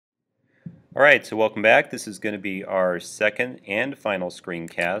All right, so welcome back. This is going to be our second and final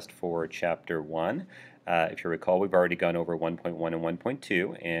screencast for Chapter 1. If you recall, we've already gone over 1.1 and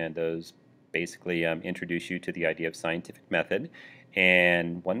 1.2, and those basically introduce you to the idea of scientific method.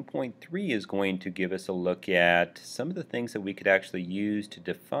 And 1.3 is going to give us a look at some of the things that we could actually use to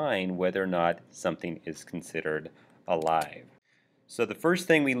define whether or not something is considered alive. So the first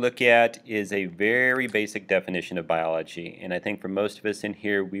thing we look at is a very basic definition of biology, and I think for most of us in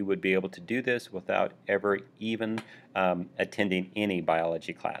here we would be able to do this without ever even attending any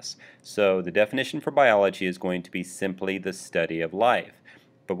biology class. So the definition for biology is going to be simply the study of life.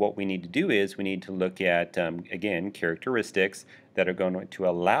 But what we need to do is we need to look at, again, characteristics that are going to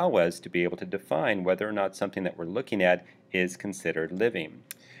allow us to be able to define whether or not something that we're looking at is considered living.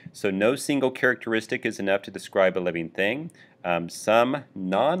 So no single characteristic is enough to describe a living thing. Some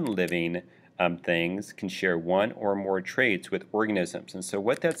non-living things can share one or more traits with organisms. And so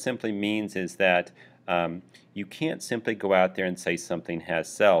what that simply means is that you can't simply go out there and say something has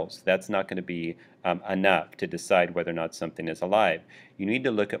cells. That's not going to be enough to decide whether or not something is alive. You need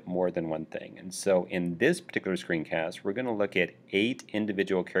to look at more than one thing. And so in this particular screencast, we're going to look at 8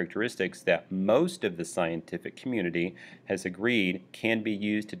 individual characteristics that most of the scientific community has agreed can be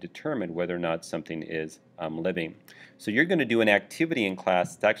used to determine whether or not something is living. So you're going to do an activity in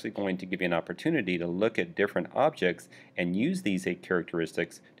class that's actually going to give you an opportunity to look at different objects and use these 8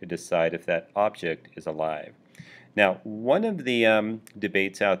 characteristics to decide if that object is alive. Now, one of the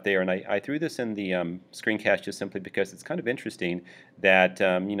debates out there, and I threw this in the screencast just simply because it's kind of interesting that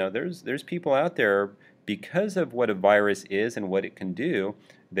there's people out there, because of what a virus is and what it can do,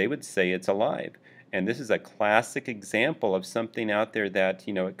 they would say it's alive. And this is a classic example of something out there that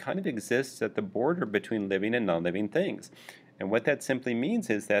it kind of exists at the border between living and non-living things. And what that simply means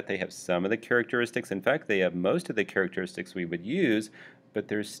is that they have some of the characteristics. In fact, they have most of the characteristics we would use, but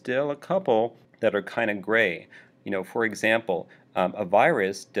there's still a couple that are kind of gray. For example, a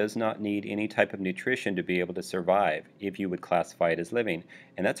virus does not need any type of nutrition to be able to survive if you would classify it as living.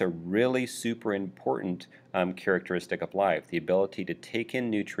 And that's a really super important characteristic of life, the ability to take in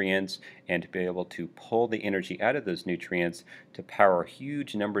nutrients and to be able to pull the energy out of those nutrients to power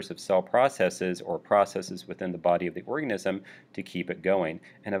huge numbers of cell processes or processes within the body of the organism to keep it going.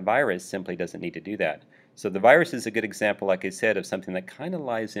 And a virus simply doesn't need to do that. So the virus is a good example, like I said, of something that kind of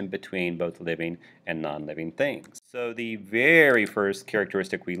lies in between both living and non-living things. So the very first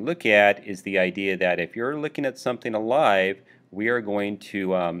characteristic we look at is the idea that if you're looking at something alive, we are going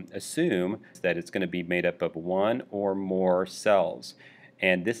to assume that it's going to be made up of one or more cells.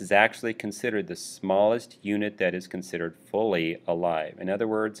 And this is actually considered the smallest unit that is considered fully alive. In other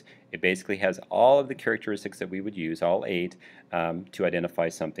words, it basically has all of the characteristics that we would use, all 8, to identify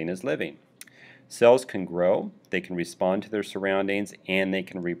something as living. Cells can grow, they can respond to their surroundings, and they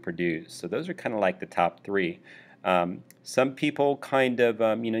can reproduce. So those are kind of like the top 3. Some people kind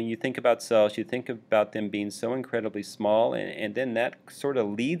of, you think about cells, you think about them being so incredibly small, and then that sort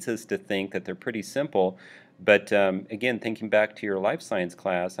of leads us to think that they're pretty simple. But again, thinking back to your life science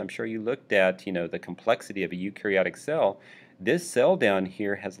class, I'm sure you looked at, the complexity of a eukaryotic cell. This cell down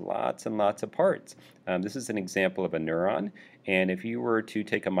here has lots and lots of parts. This is an example of a neuron, and if you were to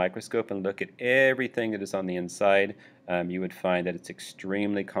take a microscope and look at everything that is on the inside, you would find that it's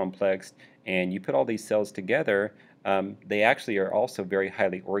extremely complex, and you put all these cells together, they actually are also very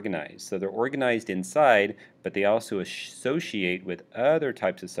highly organized. So they're organized inside, but they also associate with other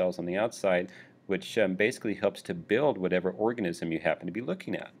types of cells on the outside, which basically helps to build whatever organism you happen to be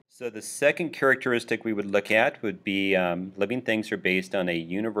looking at. So the second characteristic we would look at would be living things are based on a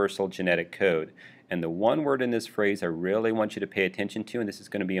universal genetic code. And the one word in this phrase I really want you to pay attention to, and this is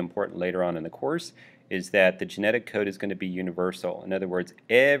going to be important later on in the course, is that the genetic code is going to be universal. In other words,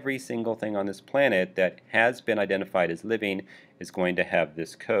 every single thing on this planet that has been identified as living is going to have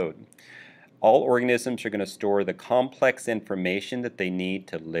this code. All organisms are going to store the complex information that they need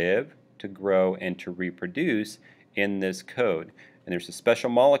to live, to grow, and to reproduce in this code. And there's a special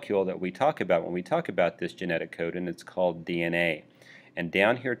molecule that we talk about when we talk about this genetic code, and it's called DNA. And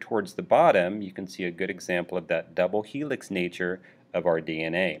down here towards the bottom, you can see a good example of that double helix nature of our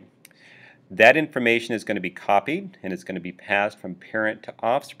DNA. That information is going to be copied, and it's going to be passed from parent to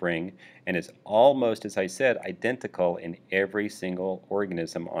offspring, and is almost, as I said, identical in every single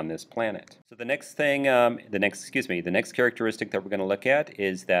organism on this planet. So the next thing, the next characteristic that we're going to look at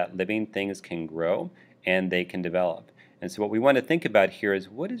is that living things can grow and they can develop. And so what we want to think about here is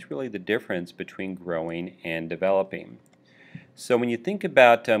what is really the difference between growing and developing. So when you think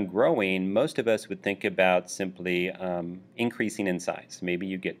about growing, most of us would think about simply increasing in size. Maybe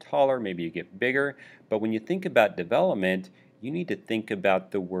you get taller, maybe you get bigger, but when you think about development, you need to think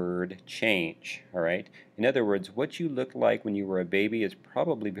about the word change, all right? In other words, what you looked like when you were a baby is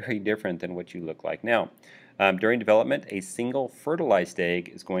probably very different than what you look like now. During development, a single fertilized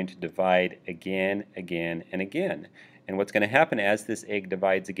egg is going to divide again, again, and again. And what's going to happen as this egg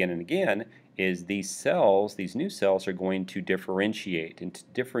divides again and again is these cells, these new cells, are going to differentiate. And to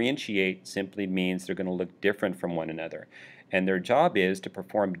differentiate simply means they're going to look different from one another. And their job is to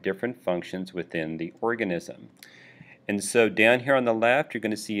perform different functions within the organism. And so down here on the left, you're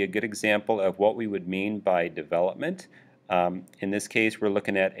going to see a good example of what we would mean by development. In this case, we're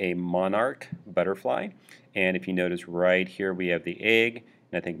looking at a monarch butterfly. And if you notice right here, we have the egg.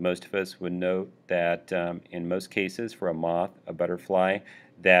 And I think most of us would note that in most cases for a moth, a butterfly,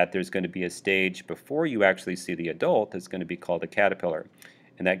 that there's going to be a stage before you actually see the adult that's going to be called a caterpillar.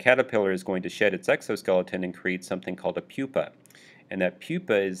 And that caterpillar is going to shed its exoskeleton and create something called a pupa. And that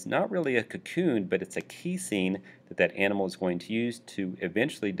pupa is not really a cocoon, but it's a casing that that animal is going to use to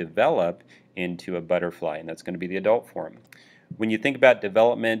eventually develop into a butterfly, and that's going to be the adult form. When you think about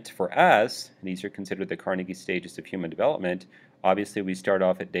development for us, these are considered the Carnegie stages of human development. Obviously, we start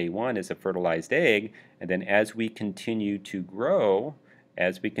off at day one as a fertilized egg, and then as we continue to grow,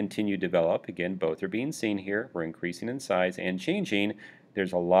 as we continue to develop, again, both are being seen here, we're increasing in size and changing.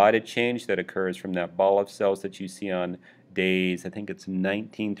 There's a lot of change that occurs from that ball of cells that you see on days, I think it's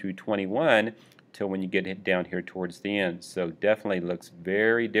 19 through 21, till when you get down here towards the end. So definitely looks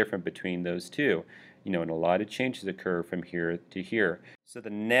very different between those two. And a lot of changes occur from here to here. So the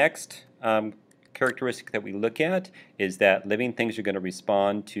next characteristic that we look at is that living things are going to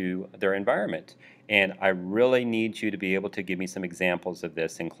respond to their environment. And I really need you to be able to give me some examples of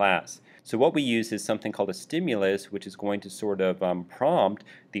this in class. So what we use is something called a stimulus, which is going to sort of prompt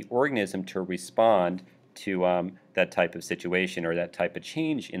the organism to respond to that type of situation or that type of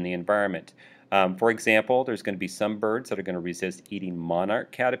change in the environment. For example, there's going to be some birds that are going to resist eating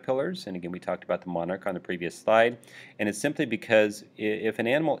monarch caterpillars, and again we talked about the monarch on the previous slide, and it's simply because if an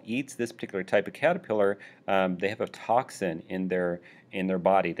animal eats this particular type of caterpillar, they have a toxin in their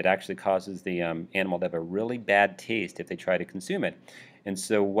body that actually causes the animal to have a really bad taste if they try to consume it. And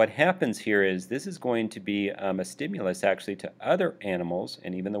so what happens here is this is going to be a stimulus actually to other animals,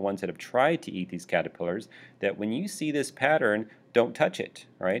 and even the ones that have tried to eat these caterpillars, that when you see this pattern, don't touch it,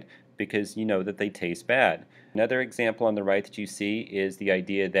 right? Because you know that they taste bad. Another example on the right that you see is the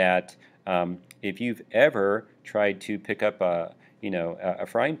idea that if you've ever tried to pick up a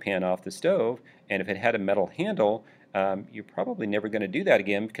frying pan off the stove, and if it had a metal handle, you're probably never going to do that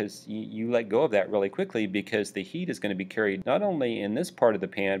again because you let go of that really quickly, because the heat is going to be carried not only in this part of the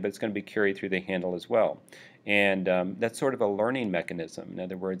pan, but it's going to be carried through the handle as well. And that's sort of a learning mechanism. In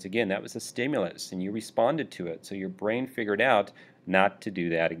other words, again, that was a stimulus and you responded to it, so your brain figured out not to do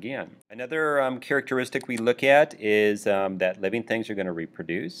that again. Another characteristic we look at is that living things are going to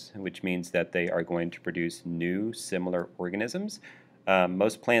reproduce, which means that they are going to produce new similar organisms.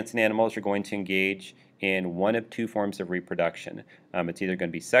 Most plants and animals are going to engage in one of two forms of reproduction. It's either going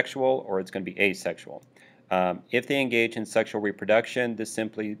to be sexual or it's going to be asexual. If they engage in sexual reproduction, this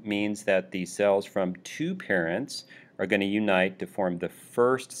simply means that the cells from two parents are going to unite to form the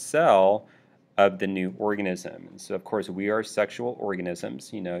first cell of the new organism. And so, of course, we are sexual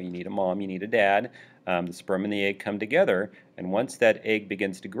organisms. You need a mom, you need a dad. The sperm and the egg come together, and once that egg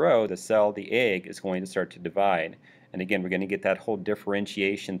begins to grow, the cell, the egg, is going to start to divide. And again, we're going to get that whole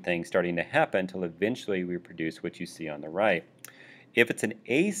differentiation thing starting to happen until eventually we produce what you see on the right. If it's an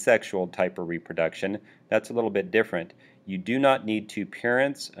asexual type of reproduction, that's a little bit different. You do not need two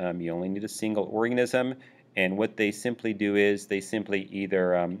parents. You only need a single organism. And what they simply do is they simply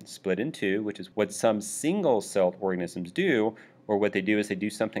either split in two, which is what some single-celled organisms do, or what they do is they do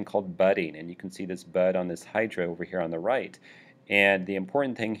something called budding. And you can see this bud on this hydra over here on the right. And the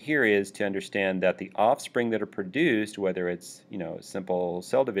important thing here is to understand that the offspring that are produced, whether it's simple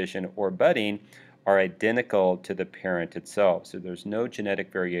cell division or budding, are identical to the parent itself. So there's no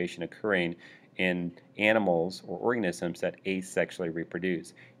genetic variation occurring in animals or organisms that asexually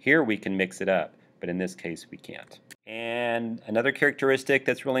reproduce. Here we can mix it up, but in this case we can't. And another characteristic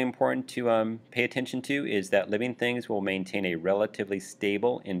that's really important to pay attention to is that living things will maintain a relatively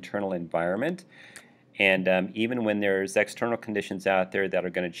stable internal environment, and even when there's external conditions out there that are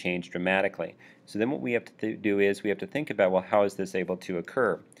going to change dramatically. So then what we have to do is we have to think about, well, how is this able to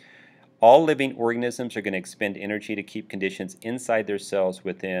occur? All living organisms are going to expend energy to keep conditions inside their cells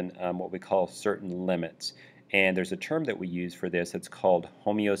within what we call certain limits. And there's a term that we use for this. It's called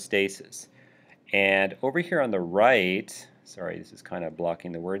homeostasis. And over here on the right, sorry, this is kind of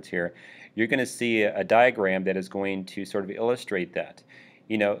blocking the words here, you're going to see a diagram that is going to sort of illustrate that.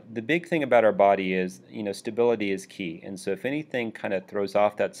 The big thing about our body is, stability is key. And so if anything kind of throws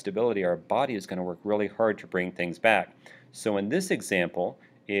off that stability, our body is going to work really hard to bring things back. So in this example,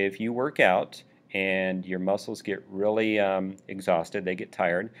 if you work out and your muscles get really exhausted, they get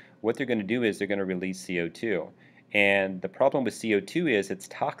tired, what they're going to do is they're going to release CO2. And the problem with CO2 is it's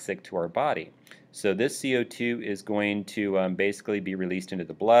toxic to our body. So this CO2 is going to basically be released into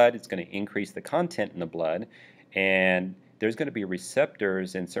the blood. It's going to increase the content in the blood. And there's going to be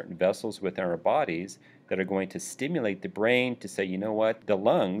receptors in certain vessels within our bodies that are going to stimulate the brain to say, you know what, the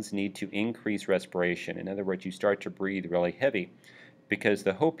lungs need to increase respiration. In other words, you start to breathe really heavy. Because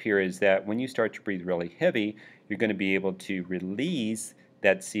the hope here is that when you start to breathe really heavy, you're going to be able to release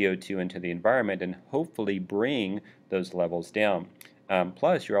that CO2 into the environment and hopefully bring those levels down.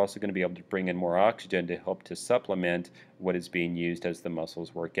 Plus, you're also going to be able to bring in more oxygen to help to supplement what is being used as the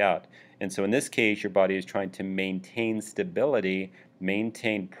muscles work out. And so in this case, your body is trying to maintain stability,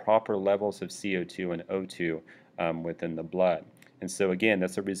 maintain proper levels of CO2 and O2 within the blood. And so again,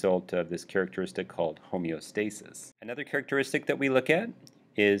 that's a result of this characteristic called homeostasis. Another characteristic that we look at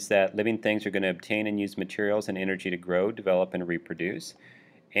is that living things are going to obtain and use materials and energy to grow, develop, and reproduce.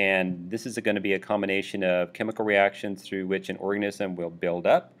 And this is going to be a combination of chemical reactions through which an organism will build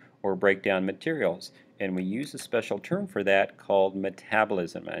up or break down materials. And we use a special term for that called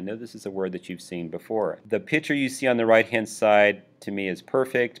metabolism. I know this is a word that you've seen before. The picture you see on the right-hand side to me is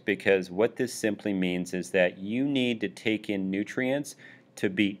perfect because what this simply means is that you need to take in nutrients to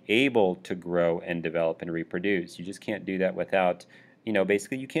be able to grow and develop and reproduce. You just can't do that without,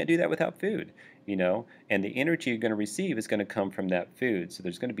 basically you can't do that without food. And the energy you're going to receive is going to come from that food. So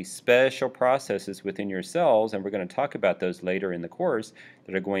there's going to be special processes within your cells, and we're going to talk about those later in the course,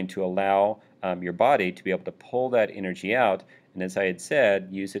 that are going to allow your body to be able to pull that energy out, and as I had said,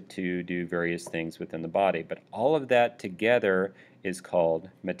 use it to do various things within the body. But all of that together is called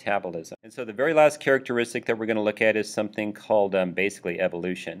metabolism. And so the very last characteristic that we're going to look at is something called basically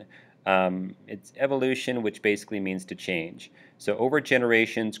evolution. It's evolution, which basically means to change. So over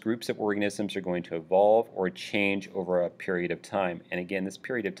generations, groups of organisms are going to evolve or change over a period of time. And again, this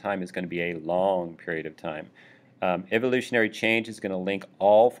period of time is going to be a long period of time. Evolutionary change is going to link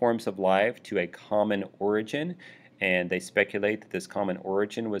all forms of life to a common origin, and they speculate that this common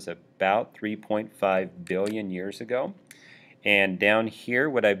origin was about 3.5 billion years ago. And down here,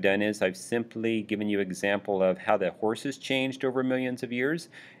 what I've done is I've simply given you an example of how the horses changed over millions of years.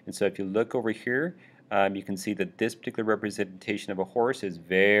 And so if you look over here, you can see that this particular representation of a horse is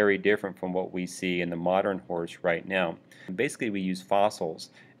very different from what we see in the modern horse right now. Basically, we use fossils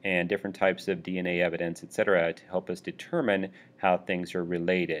and different types of DNA evidence, etc., to help us determine how things are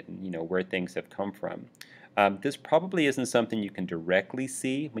related and where things have come from. This probably isn't something you can directly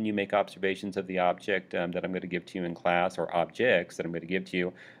see when you make observations of the object that I'm going to give to you in class, or objects that I'm going to give to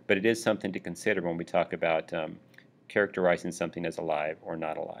you, but it is something to consider when we talk about characterizing something as alive or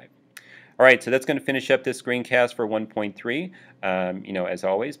not alive. All right, so that's going to finish up this screencast for 1.3. As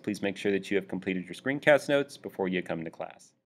always, please make sure that you have completed your screencast notes before you come to class.